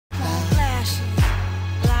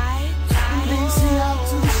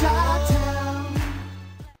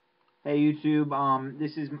Hey YouTube,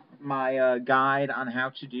 this is my guide on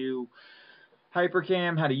how to do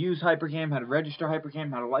Hypercam, how to use Hypercam, how to register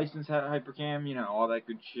Hypercam, how to license Hypercam, you know, all that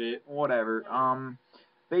good shit, whatever.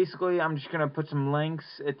 Basically, I'm just gonna put some links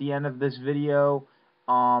at the end of this video,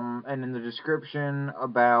 and in the description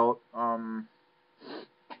about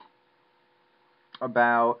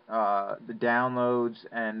the downloads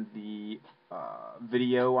and the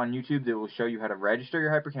video on YouTube that will show you how to register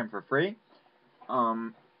your Hypercam for free.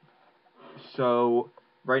 So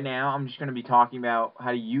right now I'm just going to be talking about how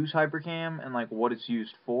to use Hypercam and like what it's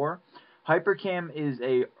used for. Hypercam is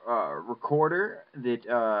a recorder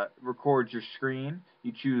that records your screen.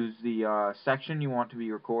 You choose the section you want to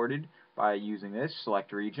be recorded by using this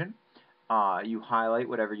select region. You highlight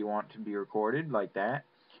whatever you want to be recorded like that.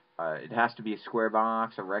 It has to be a square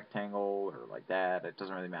box, a rectangle, or like that. It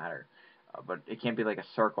doesn't really matter. But it can't be like a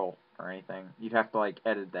circle or anything. You'd have to like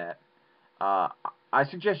edit that. I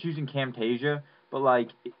suggest using Camtasia, but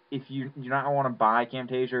like if you do not want to buy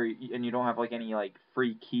Camtasia and you don't have like any like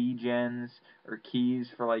free key gens or keys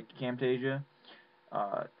for like Camtasia,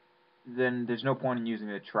 then there's no point in using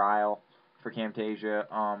the trial for Camtasia.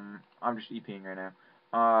 I'm just EPing right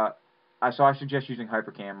now. So I suggest using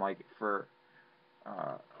Hypercam like for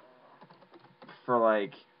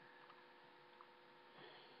like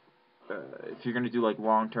if you're going to do like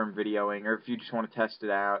long-term videoing, or if you just want to test it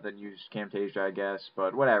out, then use Camtasia, I guess,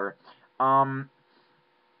 but whatever.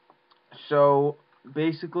 So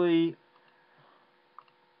basically,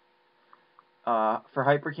 for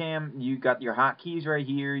Hypercam, you got your hotkeys right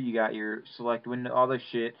here, you got your select window, all this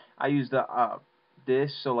shit. I use the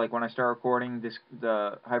this, so like when I start recording,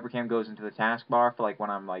 the Hypercam goes into the taskbar for like when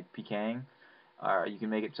I'm like PKing. You can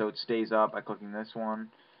make it so it stays up by clicking this one.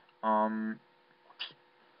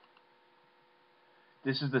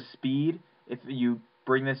 This is the speed. If you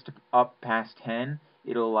bring this up past 10,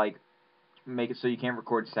 it'll like make it so you can't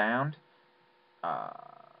record sound.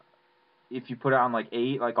 If you put it on like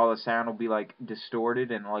 8, like all the sound will be like distorted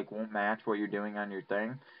and like won't match what you're doing on your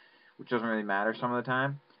thing, which doesn't really matter some of the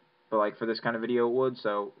time. But like for this kind of video it would,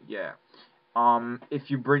 so yeah. If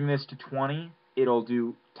you bring this to 20, it'll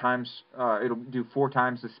do 4 times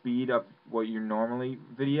the speed of what you normally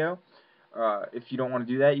video. If you don't want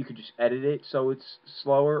to do that, you could just edit it so it's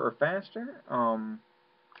slower or faster.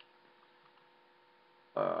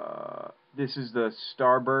 This is the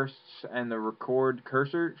starbursts and the record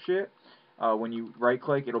cursor shit. When you right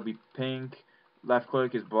click, it'll be pink. Left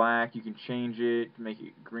click is black. You can change it to make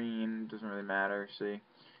it green. Doesn't really matter. See.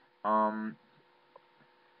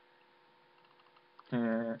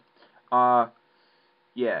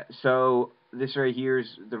 Yeah. So this right here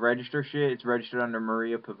is the register shit. It's registered under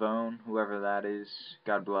Maria Pavone, whoever that is.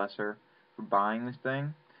 God bless her for buying this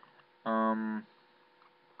thing.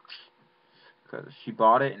 Because she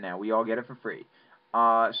bought it, and now we all get it for free.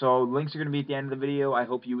 So links are going to be at the end of the video. I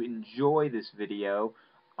hope you enjoy this video.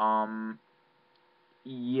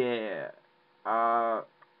 Yeah.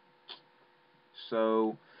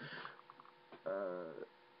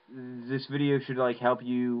 This video should like help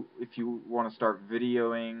you if you want to start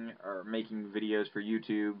videoing or making videos for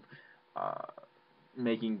YouTube,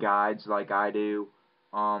 making guides like I do.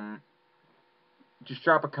 Just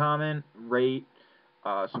drop a comment, rate,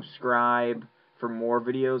 subscribe for more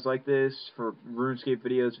videos like this, for RuneScape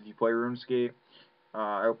videos if you play RuneScape.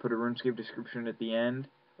 I'll put a RuneScape description at the end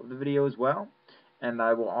of the video as well, and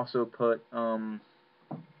I will also put the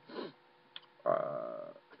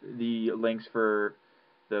links for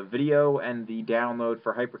the video and the download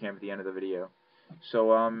for Hypercam at the end of the video.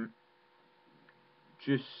 So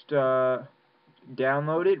just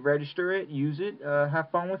download it, register it, use it, have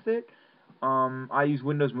fun with it. I use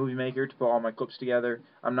Windows Movie Maker to put all my clips together.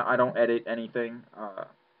 I don't edit anything. I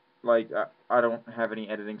don't have any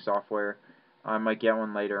editing software. I might get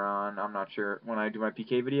one later on. I'm not sure when I do my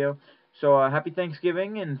PK video. So happy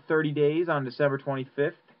Thanksgiving in 30 days on December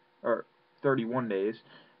 25th, or 31 days.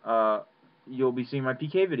 You'll be seeing my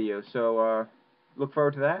PK video, so look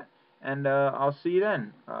forward to that, and I'll see you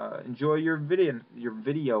then. Enjoy your videoing,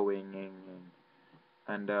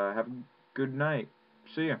 and have a good night.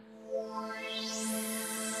 See ya.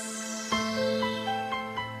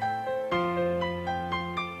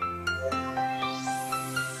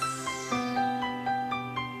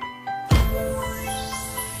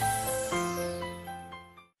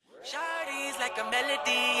 Like a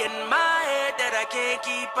melody in my head that I can't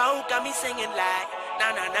keep out, got me singing like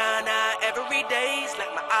na na na na every day's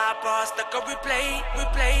like my iPod stuck on replay.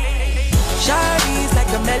 Shawty's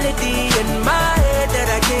like a melody in my head that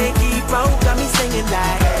I can't keep out, got me singing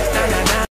like